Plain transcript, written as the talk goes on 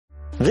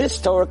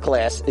This Torah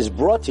class is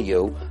brought to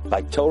you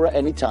by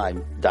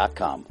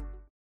TorahAnytime.com.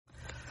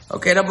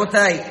 Okay,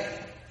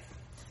 Rabotai.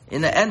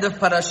 In the end of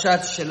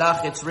Parashat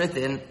Shelach, it's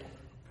written,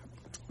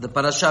 the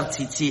Parashat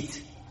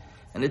Tzitzit,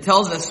 and it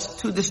tells us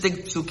two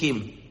distinct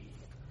psukim.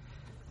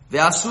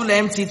 ועשו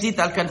להם ציצית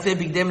על כנפי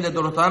בגדיהם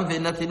לדורותם,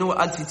 ונתנו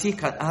על ציצית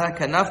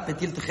הכנף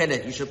פתיל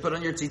תכלת. You should put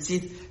on your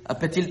tzitzit a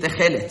פתיל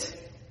תכלת.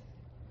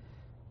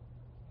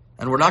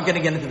 And we're not going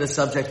to get into the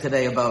subject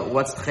today about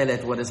what's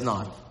תכלת, what is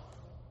not.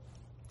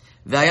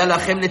 והיה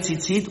לכם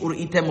לציצית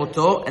וראיתם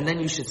אותו, and then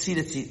you should see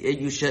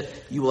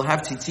you will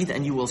have ציצית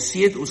and you will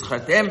see it,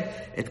 וזכרתם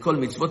את כל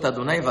מצוות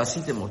אדוני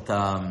ועשיתם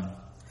אותם.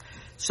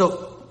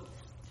 So,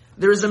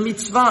 there is a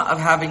mitzvah of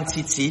having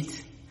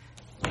tzitzit,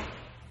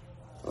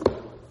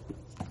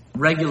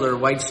 regular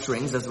white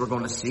strings, as we're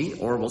going to see,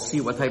 or we'll see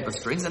what type of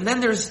strings. And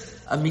then there's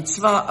a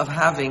mitzvah of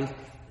having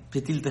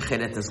petil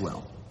techeret as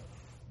well.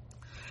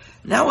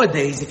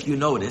 Nowadays, if you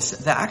notice,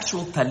 the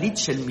actual talit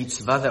shel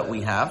mitzvah that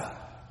we have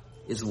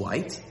is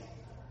white.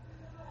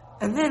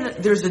 And then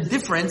there's a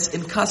difference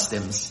in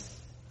customs.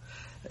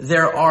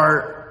 There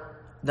are,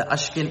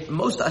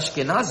 most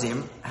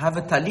Ashkenazim have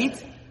a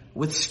talit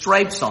with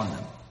stripes on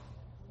them.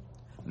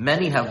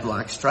 Many have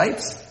black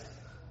stripes.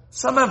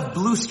 Some have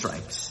blue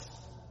stripes.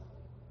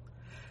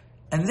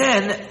 And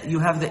then you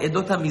have the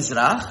Edot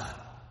HaMizrach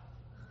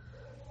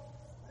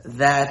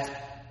that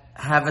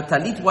have a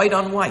talit white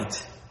on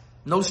white.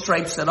 No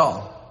stripes at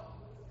all.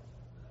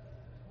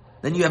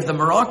 Then you have the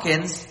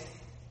Moroccans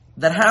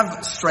that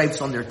have stripes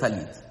on their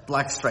talit.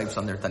 Black stripes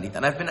on their talit.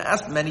 And I've been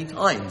asked many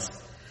times,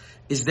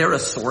 is there a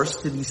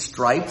source to these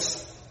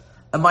stripes?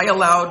 Am I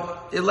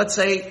allowed, let's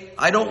say,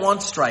 I don't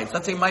want stripes.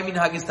 Let's say my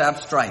minhag is to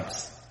have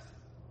stripes.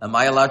 Am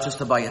I allowed just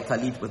to buy a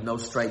talit with no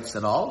stripes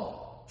at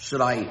all?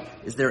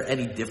 Is there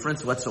any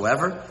difference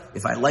whatsoever?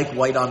 If I like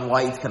white on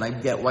white, can I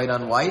get white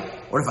on white?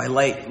 Or if I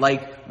like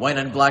white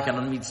on black and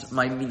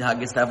my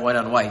minhag is to have white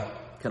on white,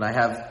 can I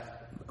have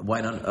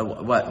white on,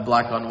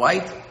 black on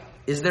white?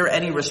 Is there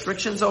any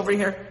restrictions over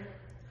here?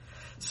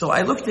 So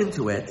I looked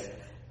into it,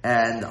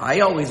 and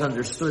I always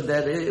understood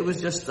that it was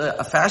just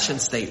a fashion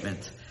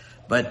statement.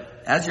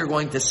 But as you're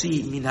going to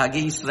see,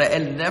 Minhagei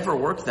Yisrael never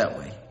worked that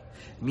way.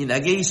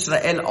 Minhagei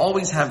Yisrael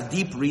always have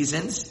deep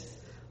reasons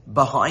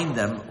behind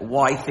them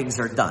why things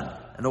are done.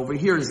 And over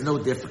here is no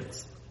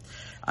difference.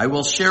 I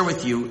will share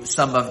with you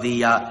some of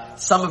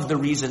the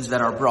reasons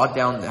that are brought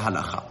down the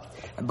halacha.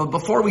 But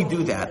before we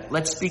do that,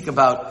 let's speak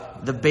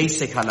about the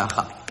basic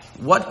halacha.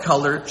 What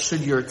color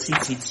should your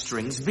tzitzit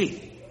strings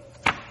be?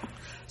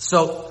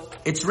 So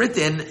it's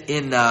written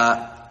in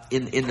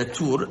the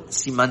Tur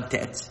Siman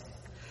Tet,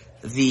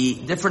 the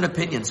different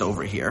opinions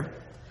over here,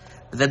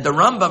 that the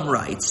Rambam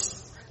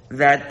writes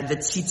that the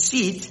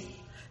tzitzit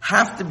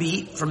have to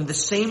be from the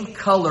same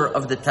color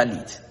of the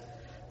talit.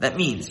 That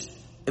means,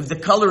 if the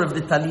color of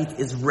the talit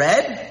is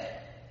red,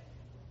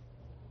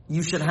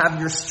 you should have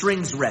your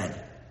strings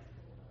red.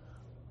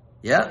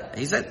 Yeah?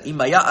 He said,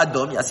 Imaya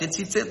Adom, Yaset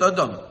Tzitzit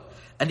Adom.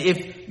 And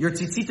if your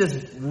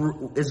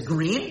tzitzit is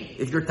green,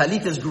 if your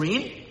talit is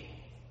green,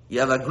 you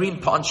have a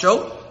green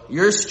poncho,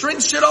 your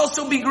strings should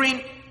also be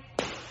green.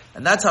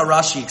 And that's how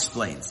Rashi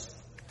explains.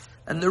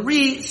 And the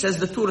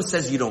the Torah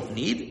says you don't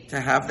need to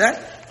have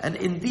that. And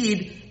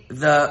indeed,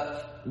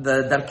 the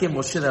Darkei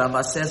Moshe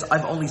Rama says,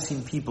 I've only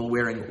seen people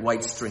wearing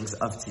white strings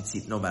of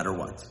tzitzit no matter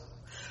what.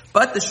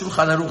 But the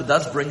Shulchan Aruch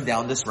does bring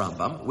down this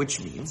Rambam,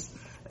 which means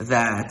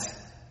that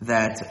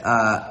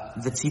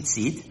the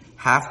tzitzit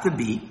have to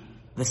be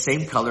the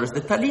same color as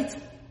the talit.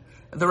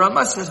 The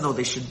Rama says, no,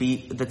 the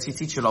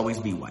tzitzit should always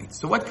be white.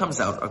 So what comes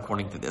out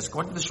according to this?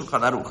 According to the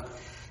Shulchan Aruch,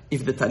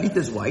 if the talit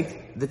is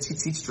white, the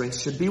tzitzit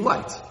strings should be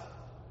white.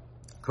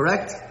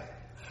 Correct?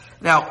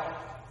 Now,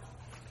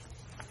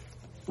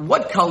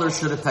 what color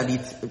should a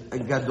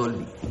talit gadol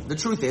be? The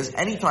truth is,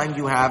 anytime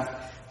you have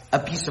a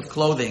piece of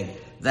clothing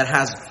that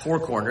has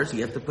four corners,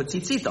 you have to put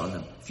tzitzit on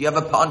them. If you have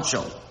a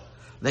poncho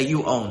that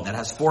you own that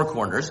has four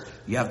corners,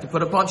 you have to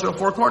put a poncho of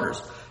four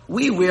corners.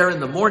 We wear in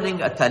the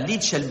morning a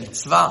talit shel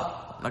mitzvah.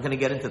 I'm not going to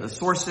get into the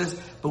sources,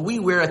 but we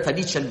wear a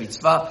talit shel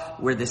mitzvah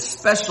where this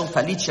special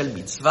talit shel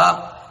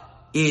mitzvah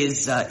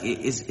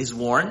is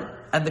worn,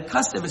 and the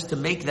custom is to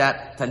make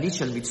that talit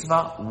shel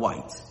mitzvah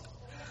white.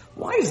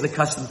 Why is the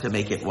custom to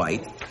make it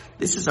white?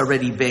 This is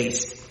already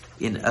based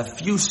in a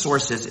few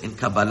sources in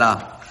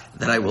Kabbalah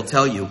that I will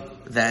tell you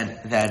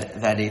that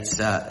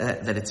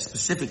it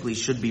specifically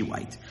should be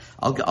white.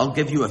 I'll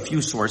give you a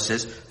few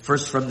sources.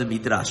 First from the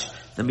Midrash.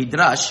 The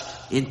Midrash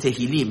in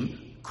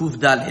Tehillim Kuf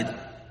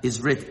Daled it's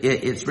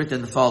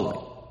written the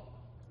following.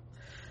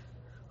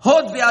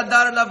 Hod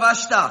ve'adar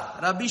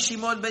lavashta, Rabbi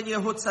Shimon ben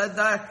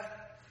Yehotzadek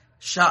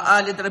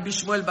sha'al et Rabbi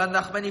Shmuel ben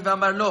Nachmani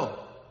v'amar lo,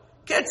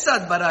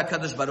 ketzad bara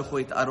HaKadosh Baruch Hu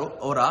et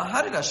ora,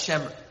 how did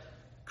Hashem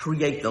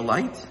create the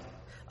light?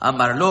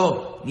 Amar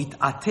lo,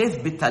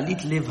 nit'atev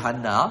b'talit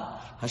levhana,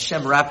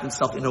 Hashem wrapped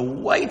himself in a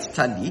white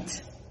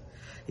talit,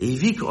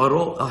 evik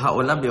oro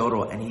ha'olam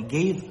be'oro, and he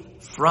gave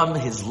from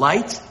his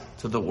light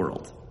to the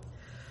world.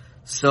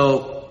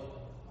 So,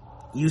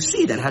 you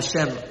see that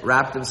Hashem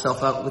wrapped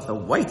himself up with a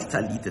white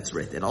talit, it's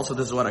written. Also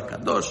the Zohar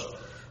HaKadosh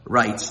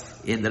writes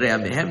in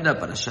Re'ah Mehemna,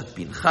 Parashat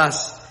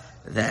Pinchas,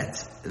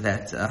 that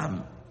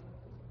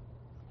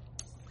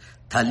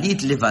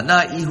talit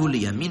levana ihu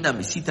liyamina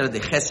misitra de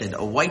chesed.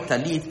 A white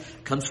talit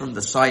comes from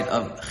the side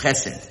of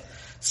chesed.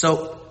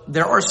 So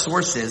there are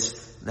sources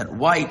that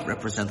white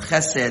represent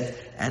chesed,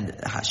 and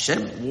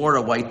Hashem wore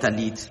a white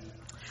talit.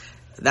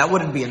 That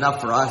wouldn't be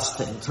enough for us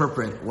to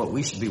interpret what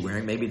we should be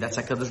wearing. Maybe that's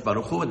HaKadosh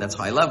Baruch Hu, and that's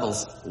high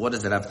levels. What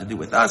does it have to do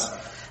with us?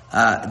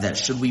 That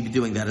should we be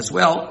doing that as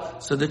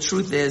well? So the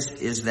truth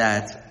is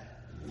that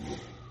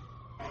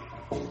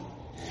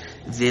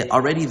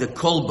already the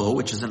Kolbo,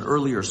 which is an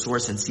earlier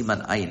source in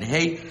Siman Ayin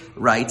Hey,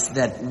 writes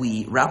that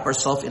we wrap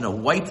ourselves in a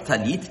white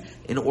talit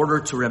in order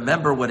to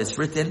remember what is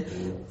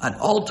written. At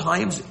all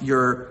times,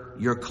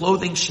 your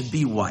clothing should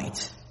be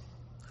white.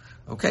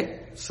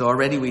 Okay? So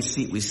already we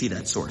see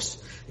that source.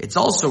 It's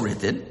also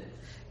written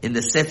in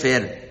the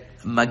Sefer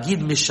Magid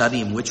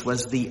Misharim, which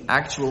was the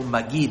actual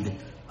Magid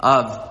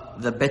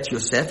of the Bet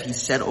Yosef. He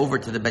said over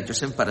to the Bet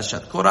Yosef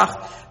Parashat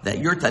Korach that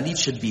your talit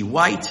should be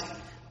white,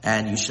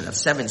 and you should have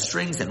 7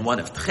 strings and 1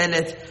 of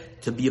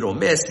Tchelet to be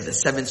Romes, to the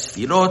 7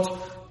 Sfirot,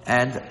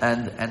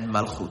 and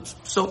Malchut.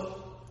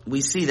 So we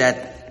see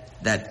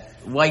that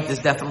white is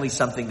definitely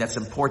something that's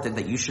important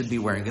that you should be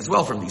wearing as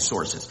well from these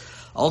sources.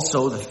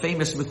 Also, the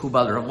famous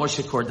Mikubal, Rav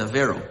Moshe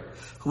Cordovero,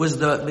 who was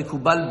the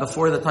Mikubal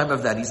before the time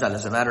of the Arizal.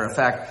 As a matter of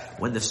fact,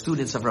 when the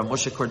students of Rav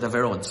Moshe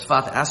Cordovero in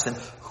Tzfat asked him,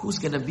 who's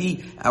going to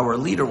be our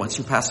leader once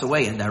you pass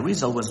away? And the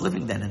Arizal was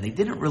living then, and they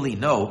didn't really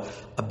know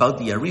about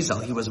the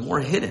Arizal. He was more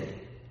hidden.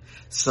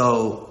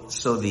 So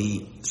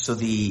the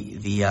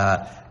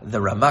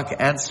Ramak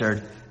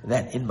answered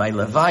that in my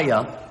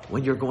Levaya,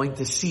 when you're going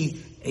to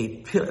see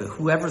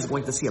whoever's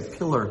going to see a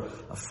pillar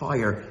of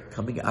fire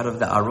coming out of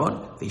the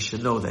Aron, they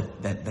should know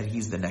that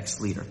he's the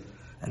next leader.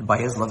 And by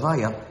his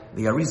Levaya,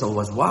 the Arizal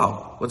was,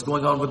 wow, what's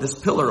going on with this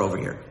pillar over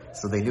here?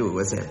 So they knew it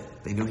was him.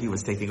 They knew he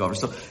was taking over.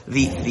 So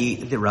the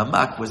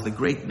Ramak was the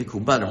great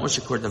Mikubal,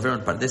 Moshe Cordovero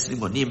in Pardes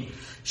Rimonim,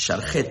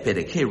 Sharchet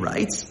Perek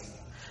writes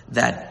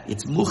that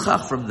it's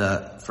muchach from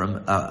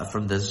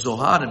the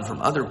Zohar and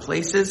from other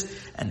places,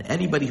 and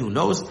anybody who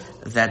knows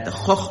that the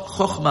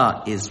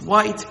chokhmah is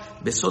white,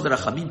 besod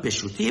rachamim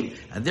peshutim,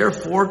 and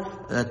therefore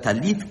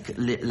talit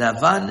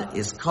lavan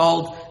is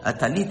called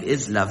talit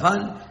is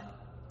lavan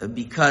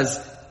because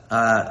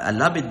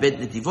lamed bet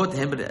netivot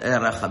hem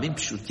rachamim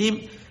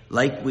peshutim.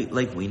 Like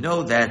we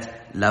know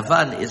that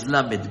lavan is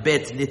lamed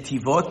bet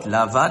netivot,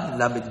 lavan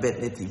lamed bet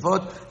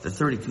netivot, the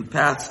 32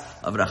 paths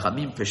of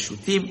rachamim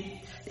peshutim.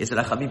 Is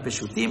Rachamim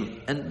Peshutim,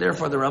 and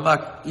therefore the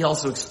Ramak, he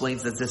also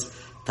explains that this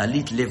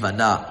Talit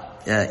Levana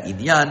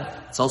Inyan,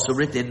 it's also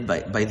written by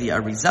the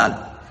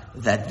Arizal,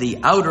 that the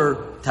outer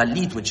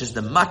Talit, which is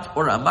the Mak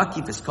or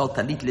Amakif, is called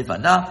Talit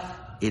Levana.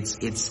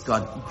 It's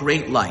got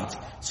great light.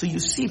 So you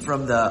see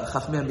from the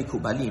Chachmei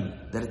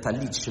Mikubalim that a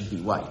Talit should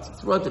be white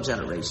throughout the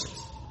generations.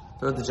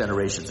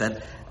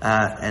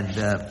 And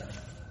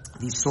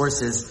these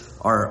sources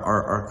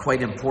are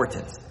quite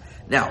important.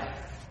 Now,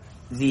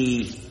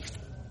 the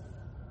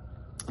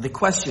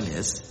question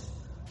is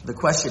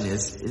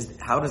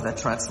how does that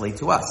translate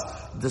to us?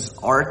 Does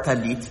our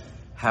talit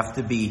have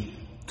to be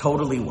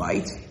totally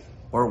white,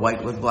 or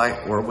white with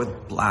black, or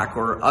with black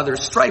or other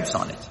stripes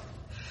on it?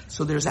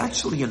 So there's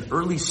actually an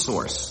early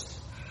source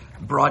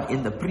brought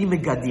in the Pri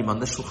Megadim on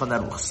the Shulchan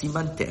Aruch,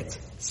 Siman Tet,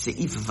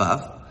 Seif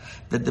Vav,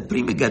 that the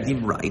Pri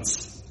Megadim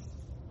writes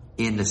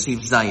in the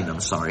Seif Zayin,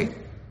 in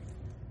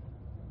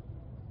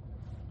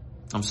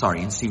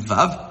Seif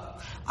Vav,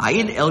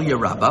 Ayin Elia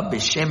Rabbah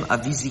b'shem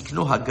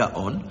Avizikno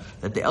HaGaon,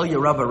 that the Elia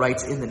Rabbah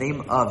writes in the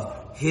name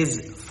of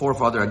his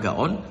forefather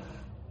Gaon,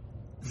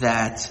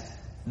 that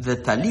the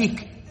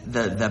talik,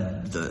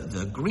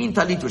 the green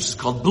talit, which is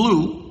called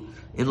blue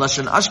in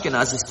Lashon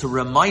Ashkenaz, is to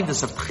remind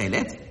us of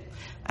Tchelet,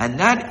 and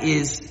that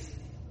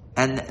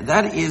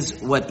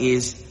is what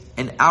is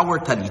in our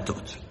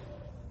talitot.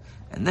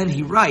 And then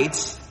he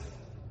writes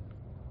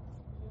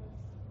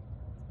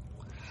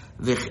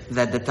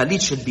that the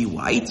talit should be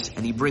white,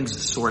 and he brings the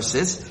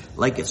sources,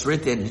 like it's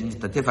written in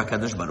Tatef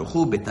HaKadosh Baruch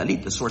Hu,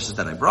 Betalit, the sources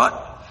that I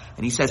brought,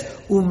 and he says,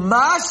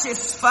 Uma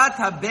shesfat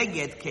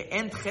habeged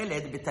ke'en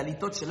tcheled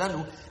betalitot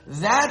shelanu,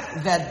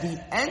 that the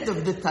end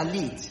of the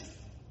talit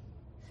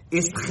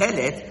is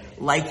tchelet,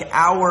 like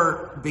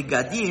our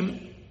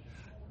begadim,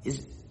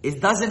 it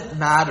doesn't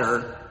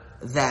matter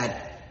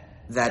that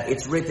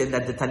it's written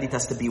that the talit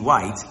has to be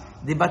white.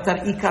 The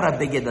batar ikara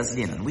beged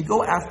azlinan. We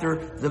go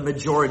after the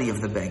majority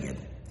of the beged.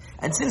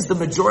 And since the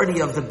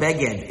majority of the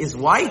beged is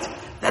white,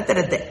 that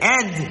at the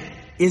end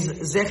is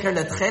zecher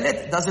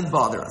letchelet doesn't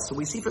bother us. So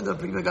we see from the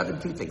Pri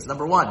Megadim 2 things.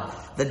 Number one,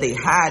 that they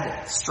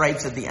had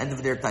stripes at the end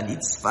of their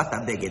talit, sfat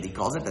beged, he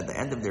calls it, at the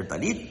end of their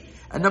talit.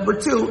 And number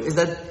two is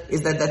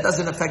that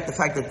doesn't affect the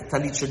fact that the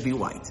talit should be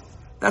white.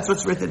 That's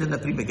what's written in the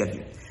Pri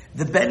Megadim.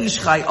 The Ben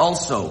Ish Chai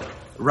also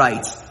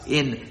writes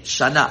in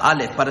Shana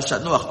Aleph,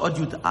 Parashat Noach, Od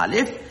Yud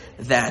Aleph,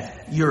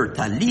 that your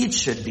talit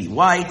should be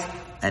white,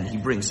 and he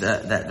brings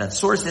that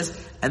sources.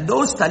 And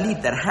those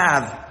talit that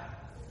have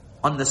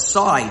on the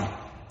side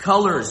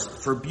colors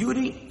for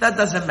beauty, that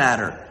doesn't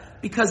matter.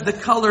 Because the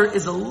color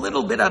is a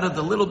little bit out of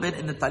the little bit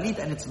in the talit,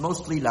 and it's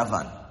mostly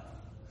lavan.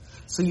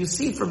 So you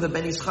see from the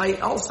Ben Ish Chai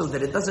also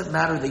that it doesn't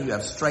matter that you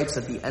have stripes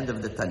at the end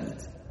of the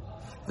talit.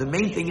 The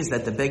main thing is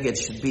that the beged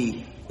should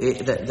be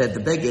that the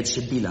beged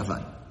should be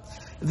lavan.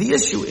 The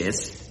issue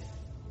is,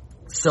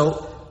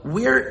 so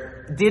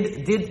where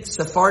did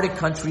Sephardic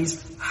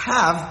countries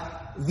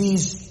have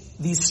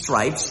these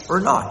stripes or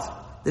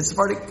not? Did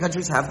Sephardic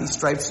countries have these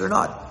stripes or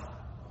not?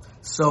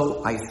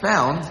 So I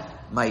found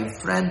my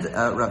friend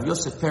Rav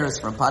Yosef Peres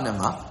from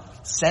Panama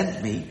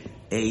sent me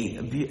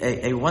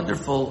a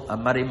wonderful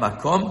Mari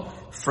Makom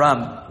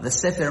from the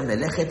Sefer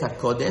Melechet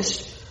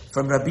HaKodesh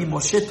from Rabbi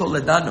Moshe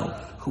Toledano,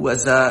 who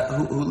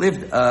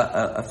lived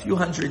a few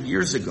hundred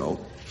years ago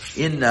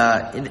in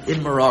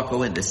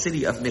Morocco, in the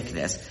city of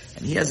Meknes,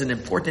 and he has an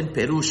important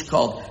perush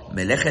called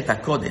Melechet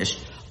HaKodesh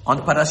on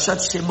Parashat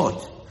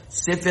Shemot,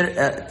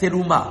 Sefer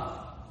Terumah.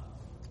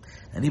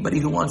 Anybody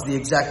who wants the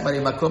exact Mari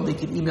Makom, they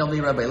can email me,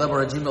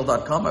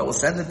 rabbilever@gmail.com. I will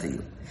send it to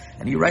you.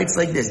 And he writes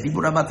like this: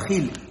 Dibur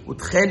HaMatchil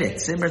Utchelet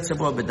Semer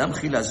Tzebua Bedam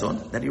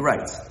Chilazon. That he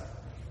writes.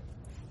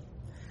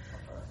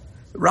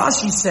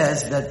 Rashi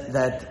says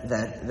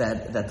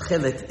that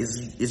chelet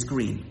is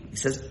green. He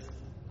says,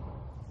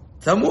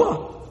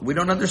 Tamua. We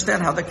don't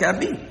understand how that can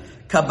be.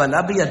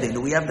 Kabbalah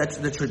b'yadenu. We have that's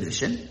the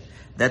tradition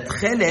that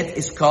chelet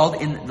is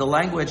called in the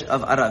language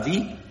of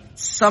Aravi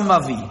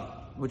samavi,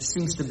 which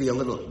seems to be a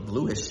little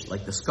bluish,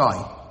 like the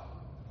sky.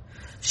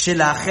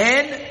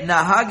 Shelachen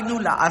nahagnu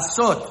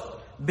la'asot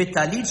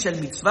betalit shel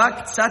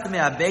mitzvah ktsat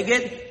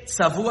me'abeged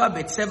tzavua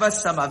b'tzeva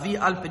samavi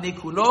al pnei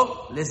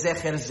kulo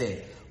lezecher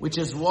zeh. Which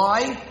is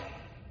why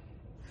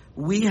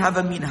we have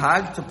a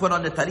minhag to put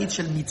on the talit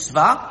shel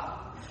mitzvah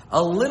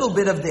a little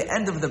bit of the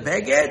end of the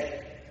beged.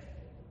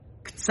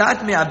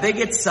 Ktsat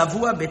me'abeged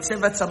tzavua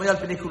b'tzeva samavi al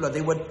pnei kulo.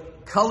 They would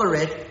color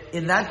it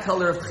in that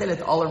color of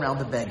chelet all around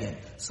the beged.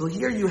 So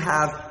here you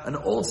have an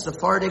old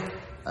Sephardic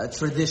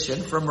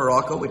tradition from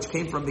Morocco, which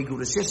came from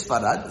Megurashei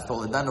Sfarad, the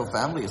Toledano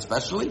family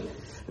especially,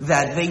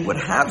 that they would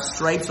have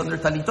stripes on their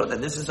talitot,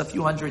 and this is a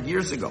few hundred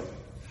years ago.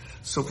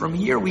 So from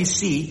here we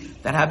see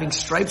that having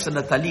stripes on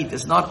the talit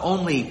is not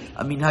only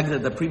a minhag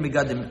that the Pri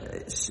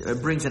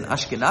Megadim brings in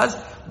Ashkenaz,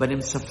 but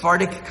in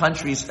Sephardic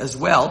countries as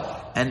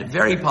well, and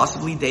very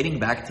possibly dating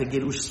back to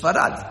Girush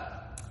Sfarad.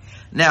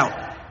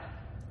 Now,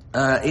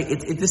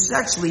 this is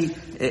actually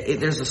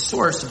there's a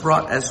source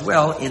brought as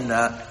well in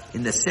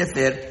the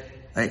Sefer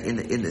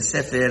in the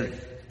Sefer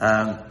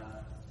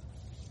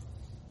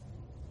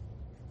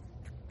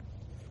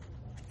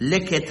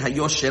Leket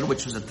HaYosher,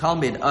 which was a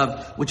Talmud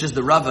which is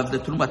the Rav of the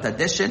Trumat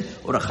HaDeshen,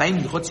 Orachaim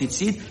Hilchot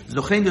Tzitzit,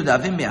 Zochen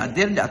Yodavim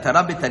Me'ader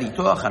Le'atara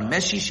Betarito Achar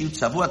Meshi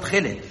Shiyutzavu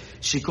Atchelet,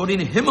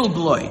 Shikorin Himmel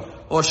Bloi,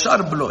 or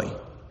Shar Bloi.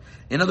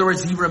 In other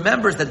words, he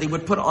remembers that they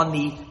would put on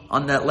the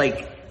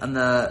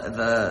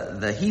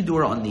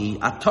hidur, on the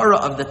atara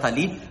of the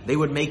talit, they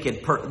would make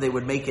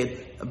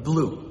it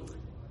blue.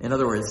 In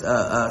other words,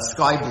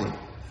 sky blue.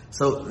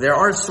 So there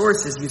are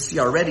sources you see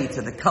already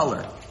to the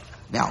color.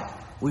 Now,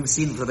 we've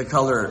seen for the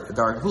color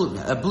dark blue.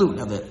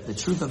 Now the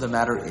truth of the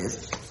matter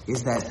is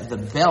that the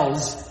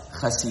bells,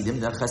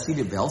 Hasidim, the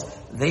Hasidic bells,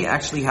 they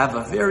actually have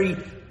a very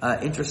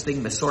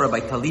interesting Mesorah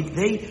by Talit.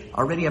 They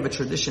already have a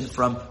tradition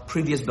from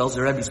previous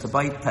Belzer Rebbe's to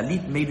buy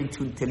Talitot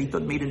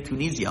made in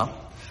Tunisia,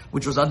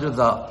 which was under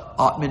the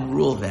Ottoman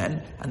rule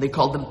then, and they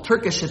called them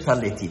Turkish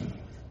Talitim.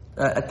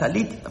 A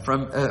Talit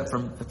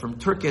from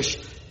Turkish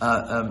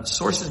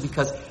sources,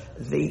 because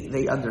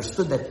they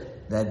understood that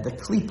the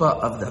klipa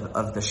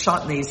of the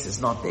shotnes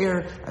is not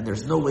there, and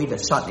there's no way that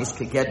shotnes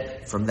could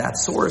get from that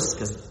source,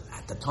 because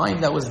at the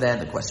time that was then.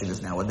 The question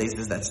is nowadays,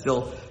 does that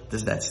still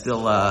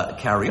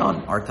carry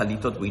on? Our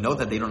talitot, we know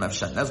that they don't have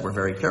shotnes. We're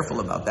very careful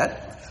about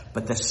that.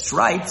 But the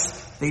stripes,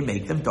 they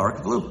make them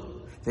dark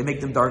blue. They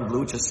make them dark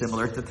blue, which is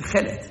similar to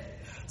tchelet.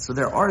 So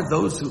there are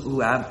those who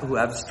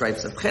have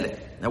stripes of tchelet.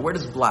 Now, where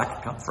does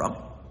black come from?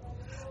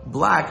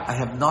 Black, I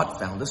have not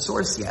found a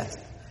source yet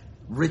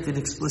written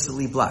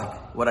explicitly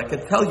black. What I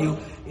could tell you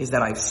is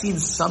that I've seen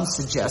some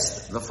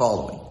suggest the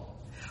following.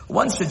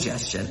 One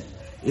suggestion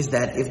is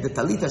that if the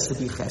talit has to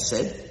be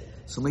chesed,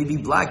 so maybe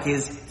black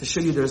is to show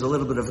you there's a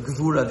little bit of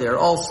gevura there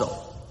also.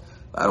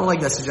 I don't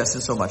like that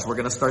suggestion so much. We're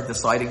going to start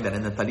deciding that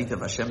in the talit of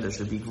Hashem there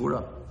should be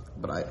gevura,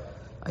 but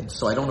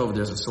so I don't know if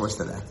there's a source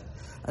to that.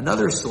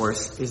 Another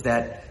source is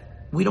that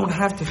we don't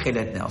have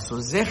tchelet now, so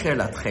zecher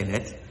la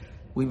tchelet,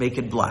 we make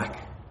it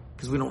black.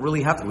 Because we don't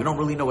really have to. We don't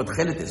really know what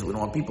chelet is. We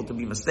don't want people to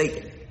be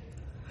mistaken.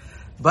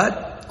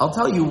 But I'll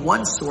tell you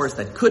one source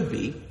that could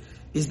be,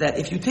 is that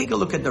if you take a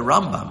look at the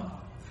Rambam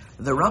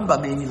in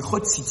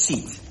Hilchot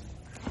Tzitzit,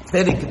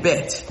 Perik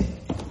Bet,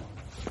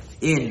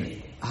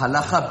 in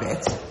Halacha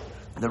Bet,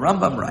 the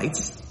Rambam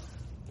writes,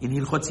 in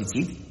Hilchot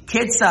Tzitzit,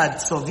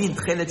 Ketzad Tzovin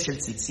Chelet Shel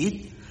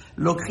Tzitzit,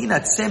 Lokhin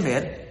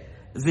HaTzemer,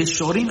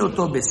 Veshorin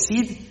Oto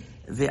Besid,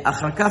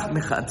 Ve'achar Kach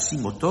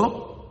Mechabsim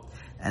Oto,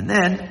 and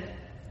then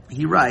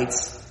he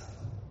writes,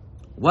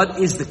 what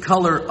is the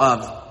color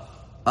of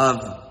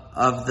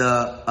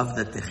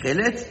the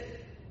techelet?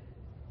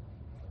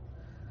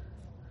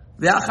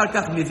 Ve'achar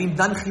kach mivim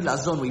dan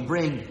chilazon. We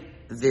bring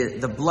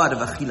the blood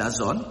of a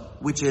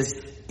chilazon, which is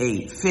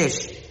a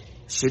fish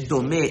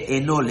shedome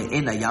eno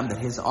le'en hayam, that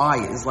his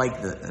eye is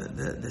like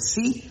the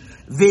sea.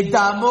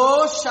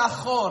 Ve'damo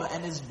shachor,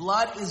 and his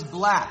blood is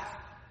black.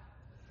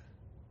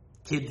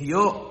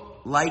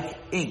 Kidyo, like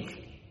ink.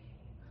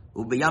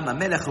 Ubeyam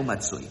hamelech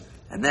umatzui.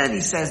 And then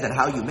he says that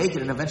how you make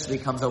it, and eventually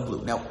it comes out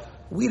blue. Now,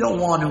 we don't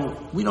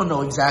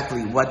know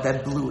exactly what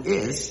that blue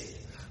is,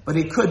 but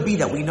it could be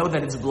that we know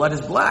that its blood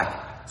is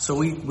black. So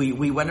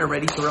we went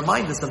already to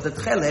remind us of the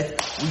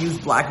tchelet, we use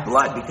black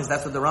blood, because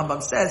that's what the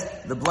Rambam says,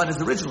 the blood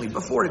is originally,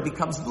 before it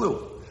becomes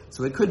blue.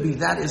 So it could be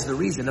that is the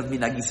reason of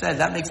minhag Yisrael.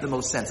 That makes the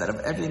most sense. Out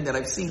of everything that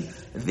I've seen,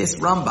 this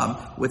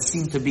Rambam would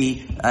seem to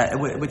make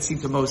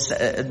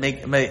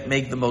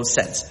the most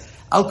sense.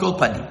 Al kol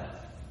panim.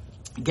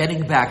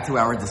 Getting back to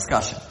our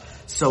discussion.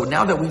 So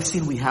now that we've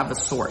seen we have a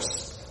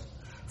source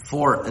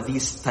for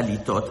these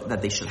talitot,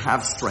 that they should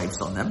have stripes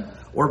on them,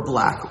 or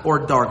black,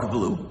 or dark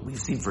blue. We've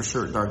seen for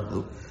sure dark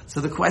blue. So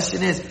the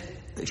question is,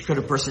 could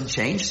a person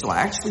change? So I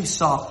actually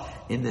saw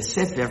in the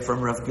Sefer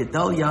from Rav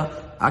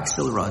Gedalia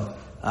Axelrod,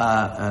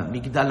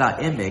 Migdala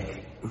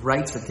Emek,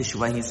 writes a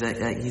Teshuvah.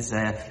 He's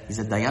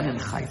a Dayan in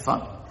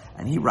Haifa,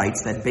 and he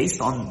writes that based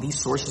on these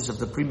sources of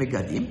the Pri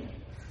Megadim,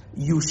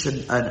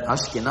 an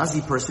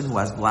Ashkenazi person who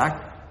has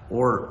black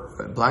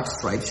or black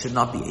stripes should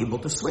not be able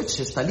to switch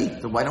his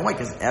talit to white and white,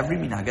 because every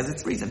minhag has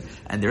its reason.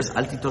 And there's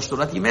al titosh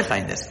torat yimecha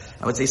in this.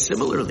 I would say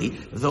similarly,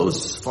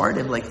 those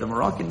Sephardim, like the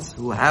Moroccans,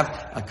 who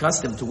have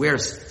accustomed to wear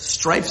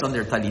stripes on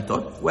their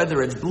talitot,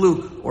 whether it's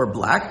blue or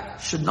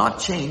black, should not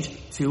change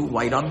to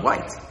white on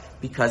white,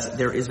 because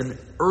there is an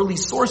early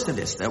source to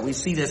this, that we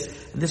see this,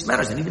 and this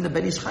matters. And even the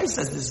Ben Ish Chai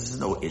says this is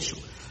no issue.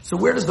 So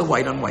where does the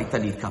white on white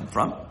talit come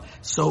from?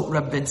 So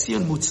Rab Ben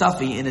Zion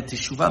Mutzafi in a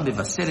Teshuvah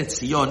Mevaseret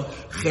Zion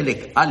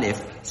Chelek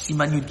Aleph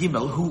Siman Yud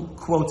Gimel, who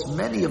quotes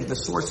many of the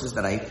sources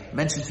that I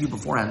mentioned to you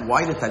beforehand,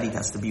 why the talit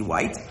has to be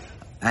white,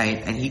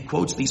 and he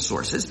quotes these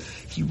sources.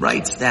 He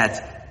writes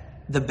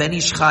that the Ben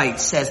Ish Chai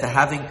says that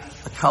having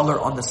a color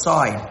on the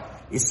side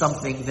is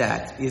something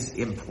that is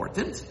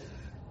important.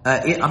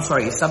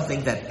 Is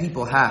something that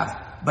people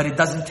have, but it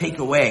doesn't take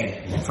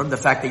away from the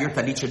fact that your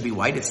talit should be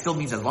white. It still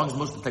means as long as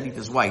most of the talit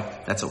is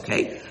white, that's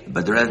okay.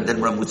 But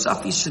then Rav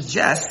Mutzafi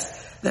suggests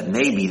that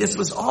maybe this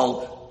was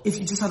all if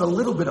you just had a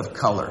little bit of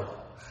color.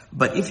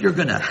 But if you're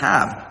gonna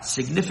have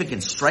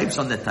significant stripes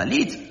on the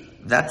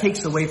talit, that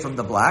takes away from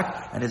the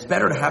black, and it's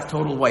better to have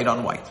total white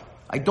on white.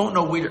 I don't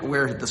know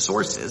where the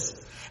source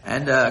is.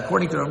 And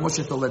according to Rav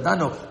Moshe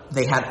Toledano,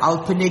 they had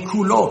al penei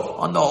kulo,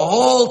 on the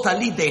whole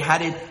talit, they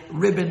had it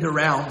ribboned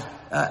around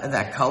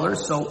that color.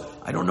 So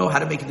I don't know how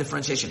to make a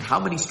differentiation. How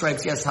many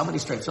stripes? Yes. How many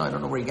stripes? No, I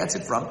don't know where he gets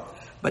it from.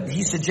 But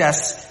he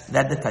suggests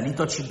that the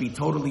talitot should be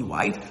totally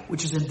white,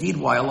 which is indeed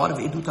why a lot of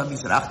Edut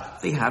HaMizrach,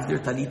 they have their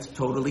talit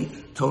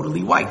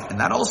totally white. And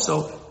that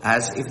also,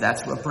 as if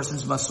that's a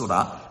person's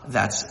masurah,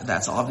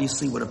 that's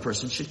obviously what a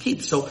person should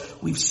keep. So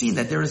we've seen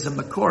that there is a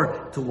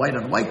makor to white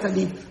on white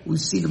talit.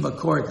 We've seen a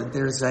makor that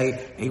there's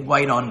a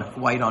white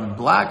on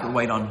black or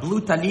white on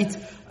blue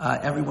talit.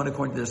 Everyone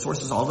according to the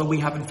sources, although we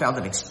haven't found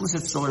an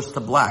explicit source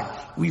to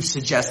black, we've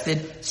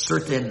suggested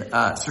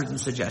certain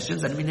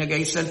suggestions. And Minhag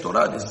Yisrael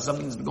Torah, this is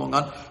something that's been going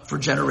on for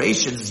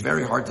generations. It's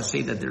very hard to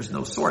say that there's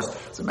no source.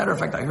 As a matter of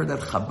fact, I heard that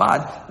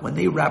Chabad, when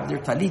they wrap their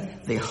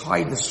talit, they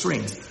hide the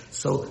strings.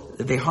 So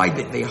they hide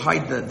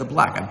the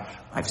black.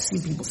 I've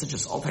seen people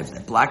suggest all types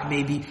of black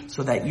maybe,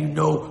 so that you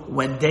know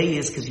when day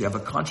is, because you have a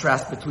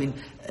contrast between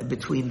we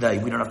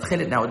don't have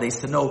tchelet nowadays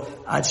to know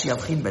ad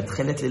sheyavchin ben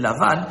tchelet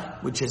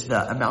lelavan, which is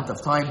the amount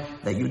of time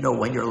that you know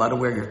when you're allowed to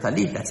wear your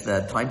talit. That's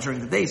the time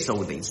during the day.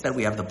 So instead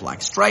we have the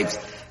black stripes.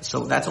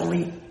 So that's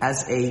only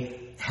as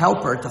a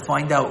helper to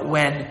find out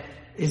when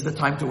is the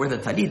time to wear the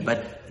talit.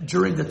 But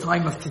during the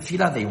time of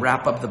tefillah, they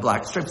wrap up the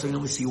black stripes, so you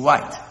only see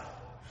white.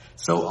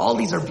 So all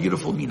these are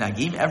beautiful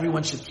minhagim.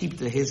 Everyone should keep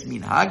to his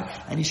minhag,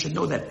 and he should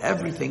know that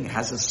everything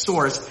has a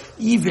source,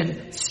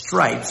 even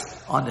stripes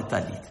on the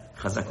talit.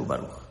 Chazaku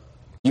Baruch.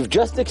 You've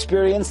just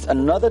experienced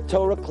another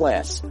Torah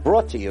class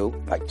brought to you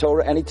by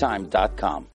TorahAnytime.com.